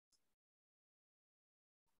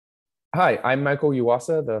Hi, I'm Michael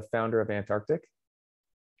Uwasa, the founder of Antarctic.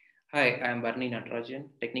 Hi, I'm Barney Natarajan,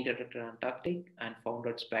 Technical Director at Antarctic and founder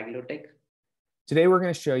at Spaglotech. Today, we're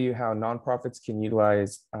going to show you how nonprofits can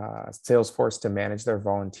utilize Salesforce to manage their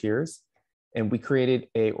volunteers. And we created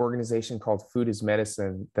an organization called Food is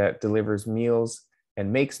Medicine that delivers meals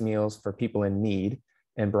and makes meals for people in need.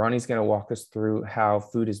 And Barani's going to walk us through how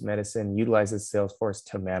Food is Medicine utilizes Salesforce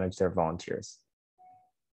to manage their volunteers.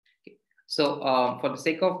 So for the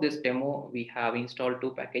sake of this demo, we have installed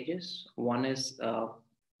two packages. One is the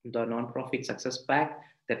Nonprofit Success Pack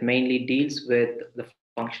that mainly deals with the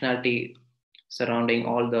functionality surrounding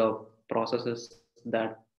all the processes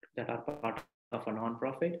that are part of a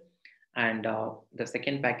nonprofit. And the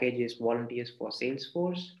second package is Volunteers for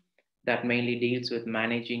Salesforce that mainly deals with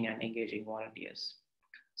managing and engaging volunteers.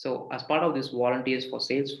 So as part of this Volunteers for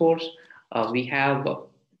Salesforce, we have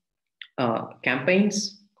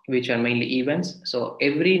campaigns which are mainly events. So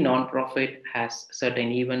every nonprofit has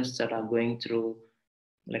certain events that are going through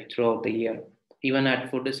like throughout the year. Even at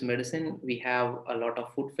Food is Medicine, we have a lot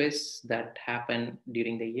of food fests that happen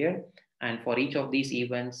during the year. And for each of these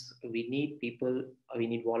events, we need people, we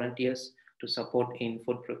need volunteers to support in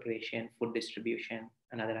food preparation, food distribution,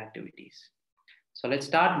 and other activities. So let's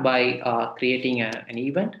start by creating an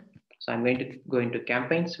event. So I'm going to go into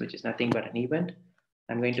campaigns, which is nothing but an event.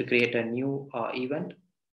 I'm going to create a new event.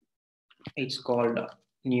 It's called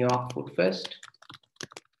New York Food Fest.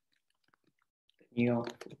 New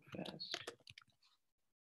York Food Fest.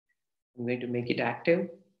 I'm going to make it active,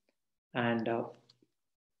 and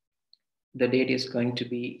the date is going to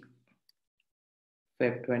be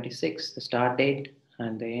Feb 26, the start date,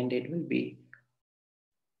 and the end date will be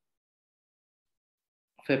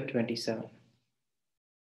Feb 27.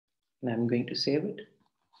 And I'm going to save it.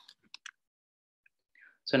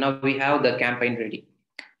 So now we have the campaign ready.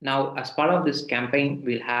 Now, as part of this campaign,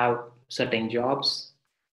 we'll have certain jobs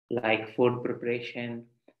like food preparation,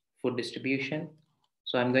 food distribution.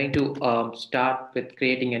 So I'm going to start with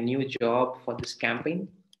creating a new job for this campaign.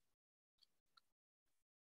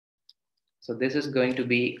 So this is going to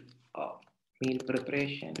be meal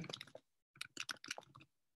preparation.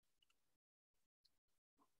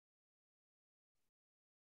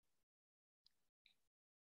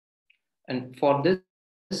 And for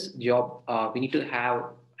this job, we need to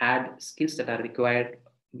add skills that are required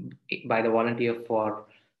by the volunteer for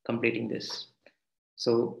completing this.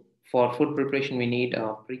 So for food preparation, we need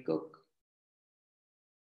a pre-cook,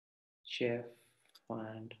 chef,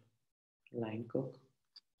 and line cook.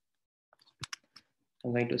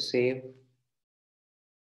 I'm going to save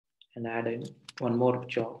and add in one more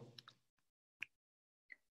job.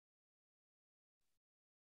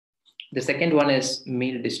 The second one is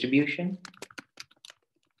meal distribution.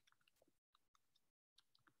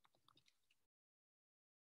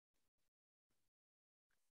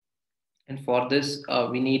 And for this,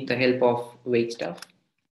 we need the help of wait staff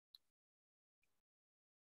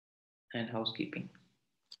and housekeeping.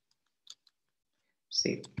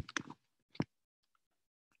 Save.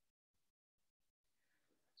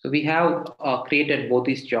 So we have created both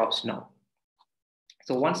these jobs now.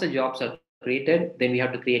 So once the jobs are created, then we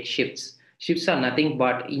have to create shifts. Shifts are nothing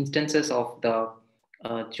but instances of the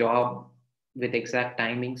job with exact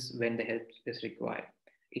timings when the help is required.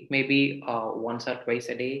 It may be once or twice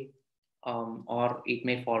a day, or it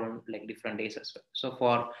may fall on like different days as well. So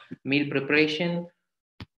for meal preparation,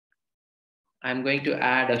 I'm going to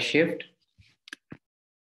add a shift.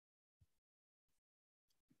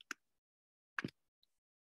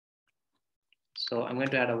 So I'm going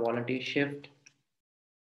to add a volunteer shift.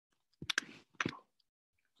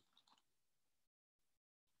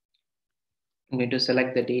 I'm going to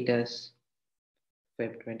select the date as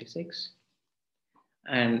Feb 26.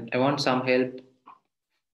 And I want some help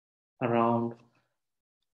around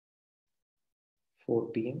 4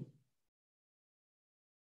 p.m.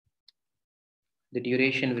 The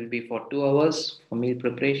duration will be for 2 hours for meal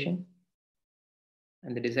preparation.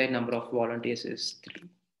 And the desired number of volunteers is 3.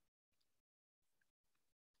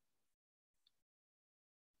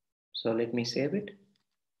 So let me save it.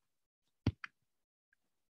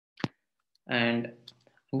 And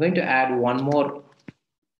I'm going to add one more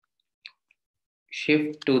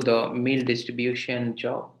shift to the meal distribution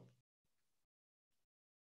job.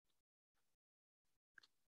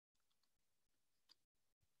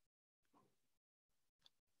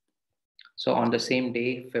 So on the same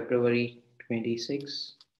day, February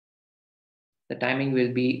 26, the timing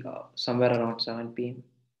will be somewhere around 7 p.m.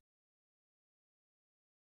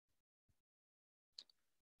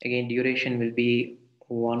 Again, duration will be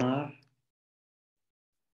 1 hour.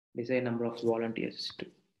 Desired number of volunteers 2.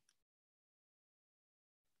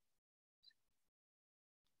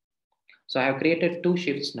 So I have created 2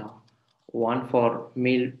 shifts now, one for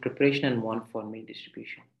meal preparation and one for meal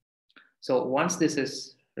distribution. So once this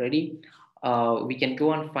is ready, we can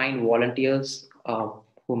go and find volunteers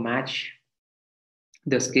who match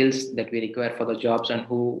the skills that we require for the jobs and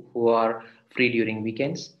who are free during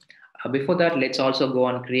weekends. Before that, let's also go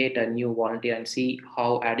and create a new volunteer and see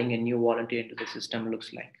how adding a new volunteer into the system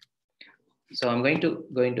looks like. So I'm going to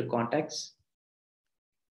go into contacts,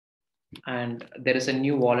 and there is a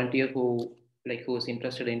new volunteer who is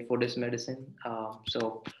interested in food is medicine.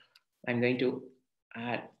 So I'm going to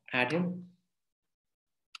add him.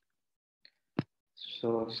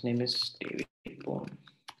 So his name is David Boone.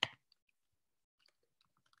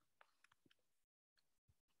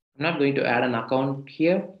 I'm not going to add an account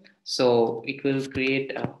here, so it will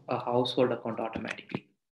create a household account automatically.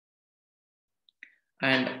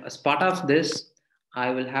 And as part of this, I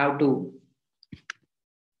will have to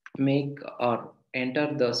make or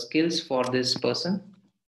enter the skills for this person.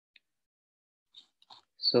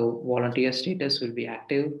 So volunteer status will be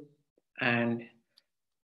active, and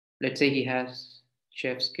let's say he has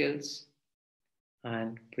chef skills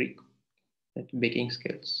and baking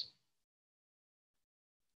skills,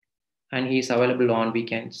 and he is available on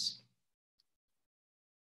weekends.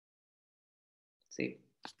 See,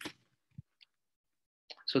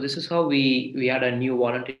 so this is how we add a new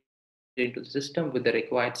volunteer into the system with the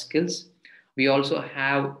required skills. We also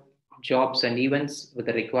have jobs and events with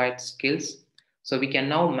the required skills. So we can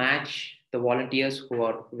now match the volunteers who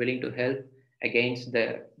are willing to help against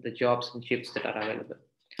the jobs and shifts that are available.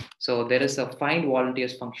 So there is a find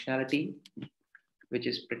volunteers functionality, which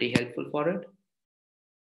is pretty helpful for it.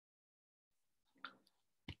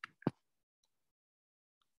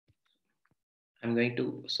 I'm going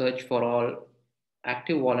to search for all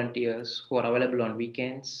active volunteers who are available on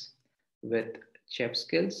weekends with chef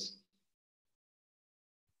skills.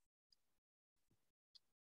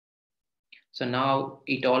 So now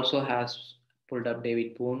it also has pulled up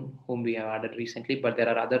David Boone, whom we have added recently, but there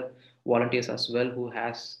are other volunteers as well who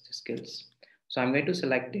has the skills. So I'm going to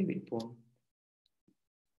select David Boone,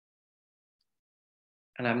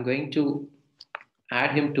 and I'm going to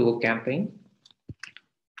add him to a campaign,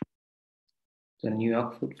 the New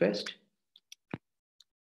York Food Fest,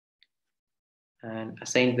 and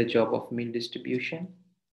assign the job of meal distribution,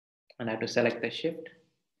 and I have to select the shift.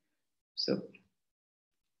 So I'm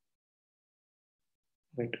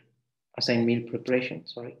going to assign meal preparation,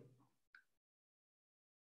 sorry.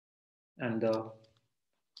 And the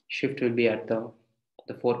shift will be at the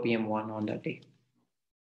 4 p.m. one on that day.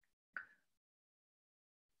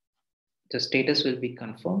 The status will be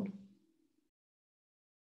confirmed.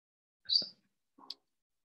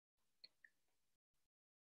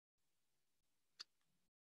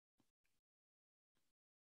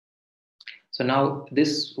 So now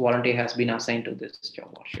this volunteer has been assigned to this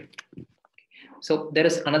job or shift. So there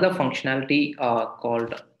is another functionality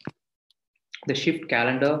called the shift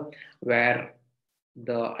calendar, where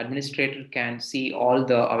the administrator can see all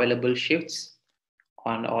the available shifts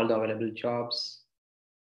on all the available jobs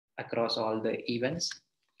across all the events.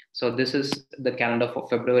 So this is the calendar for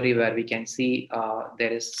February, where we can see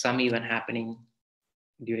there is some event happening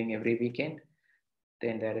during every weekend.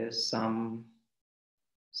 Then there is some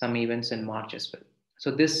events in March as well. So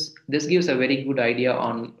this gives a very good idea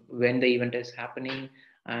on when the event is happening,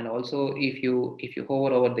 and also if you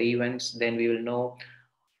hover over the events, then we will know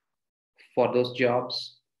for those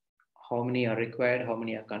jobs how many are required, how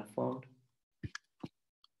many are confirmed.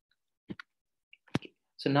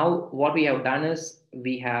 So now what we have done is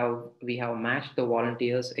we have matched the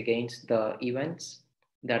volunteers against the events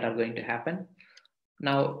that are going to happen.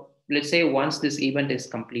 Now let's say once this event is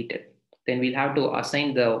completed, then we'll have to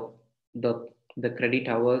assign the credit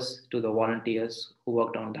hours to the volunteers who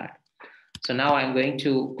worked on that. So now I'm going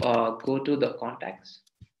to go to the contacts,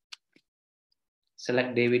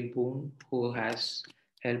 select David Boone, who has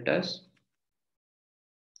helped us.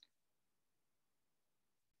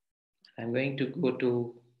 I'm going to go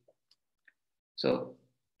to, so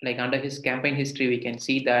like under his campaign history, we can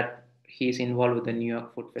see that he is involved with the New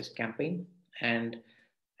York Food Fest campaign. And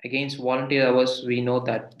against volunteer hours, we know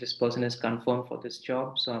that this person is confirmed for this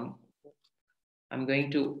job. So I'm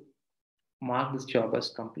going to mark this job as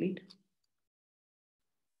complete.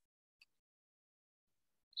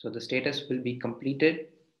 So the status will be completed,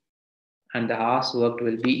 and the hours worked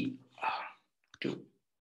will be 2.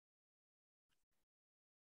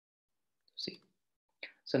 See.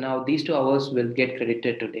 So now these 2 hours will get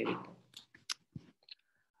credited to David.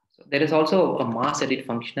 So there is also a mass edit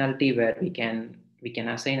functionality where we can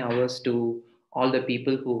assign hours to all the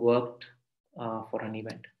people who worked for an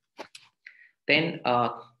event. Then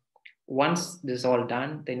once this is all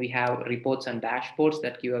done, then we have reports and dashboards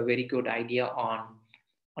that give a very good idea on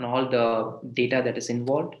all the data that is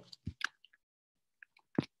involved.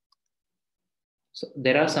 So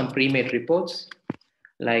there are some pre-made reports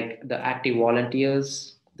like the active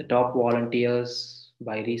volunteers, the top volunteers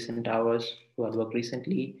by recent hours who have worked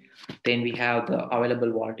recently. Then we have the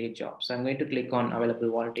available volunteer jobs. So I'm going to click on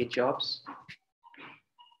available volunteer jobs.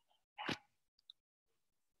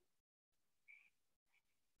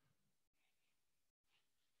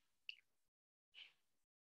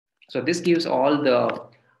 So this gives all the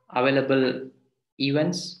available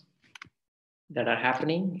events that are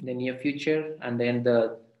happening in the near future, and then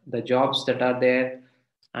the jobs that are there,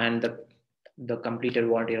 and the completed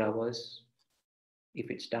volunteer hours if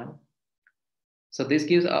it's done. So this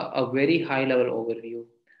gives a very high level overview,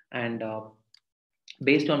 and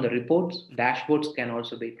based on the reports, dashboards can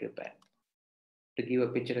also be prepared to give a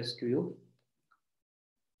picturesque view.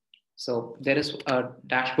 So there is a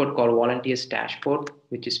dashboard called volunteers dashboard,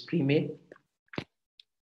 which is pre-made.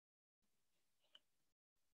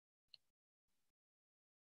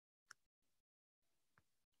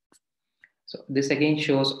 So this again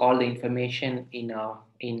shows all the information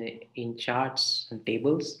in charts and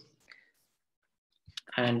tables.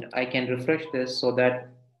 And I can refresh this so that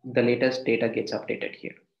the latest data gets updated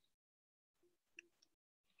here.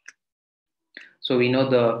 So we know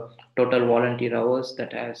the total volunteer hours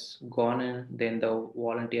that has gone in, then the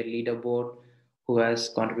volunteer leaderboard who has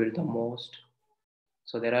contributed the most.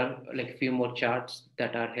 So there are like a few more charts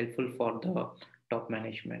that are helpful for the top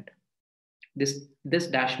management. This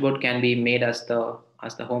dashboard can be made as the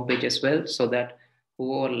homepage as well, so that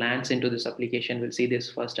whoever lands into this application will see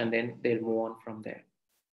this first and then they'll move on from there.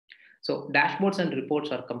 So dashboards and reports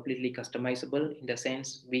are completely customizable in the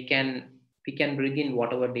sense we can bring in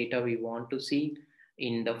whatever data we want to see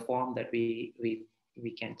in the form that we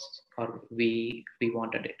can, or we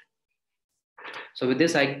wanted it. So with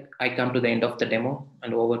this, I come to the end of the demo,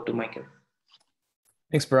 and over to Michael.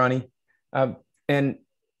 Thanks, Barani. And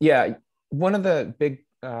yeah, one of the big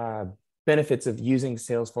benefits of using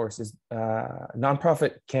Salesforce is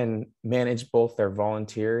nonprofit can manage both their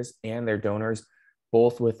volunteers and their donors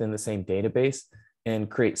both within the same database and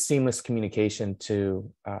create seamless communication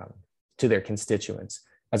to their constituents,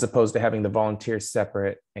 as opposed to having the volunteers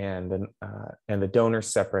separate and the donors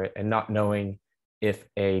separate and not knowing if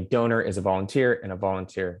a donor is a volunteer and a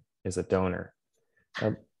volunteer is a donor.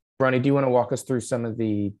 Ronnie, do you want to walk us through some of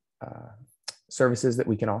the services that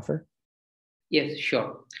we can offer? Yes,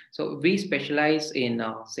 sure. So we specialize in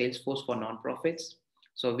Salesforce for nonprofits.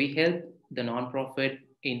 So we help the nonprofit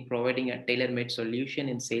in providing a tailor-made solution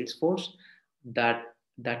in Salesforce that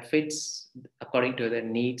fits according to their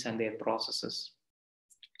needs and their processes.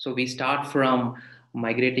 So we start from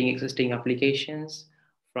migrating existing applications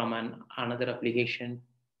from another application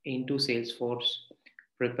into Salesforce,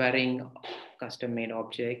 preparing custom-made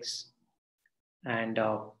objects, and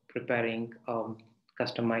preparing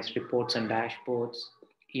customized reports and dashboards,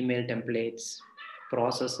 email templates,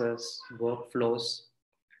 processes, workflows.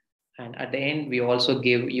 And at the end, we also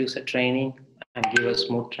give user training and give a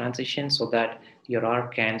smooth transition so that your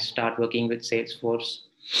org can start working with Salesforce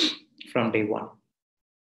from day one.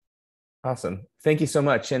 Awesome. Thank you so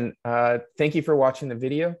much. And thank you for watching the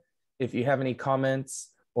video. If you have any comments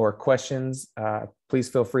or questions, please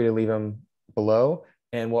feel free to leave them below.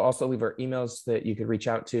 And we'll also leave our emails that you could reach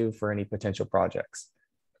out to for any potential projects.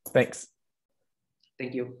 Thanks.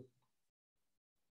 Thank you.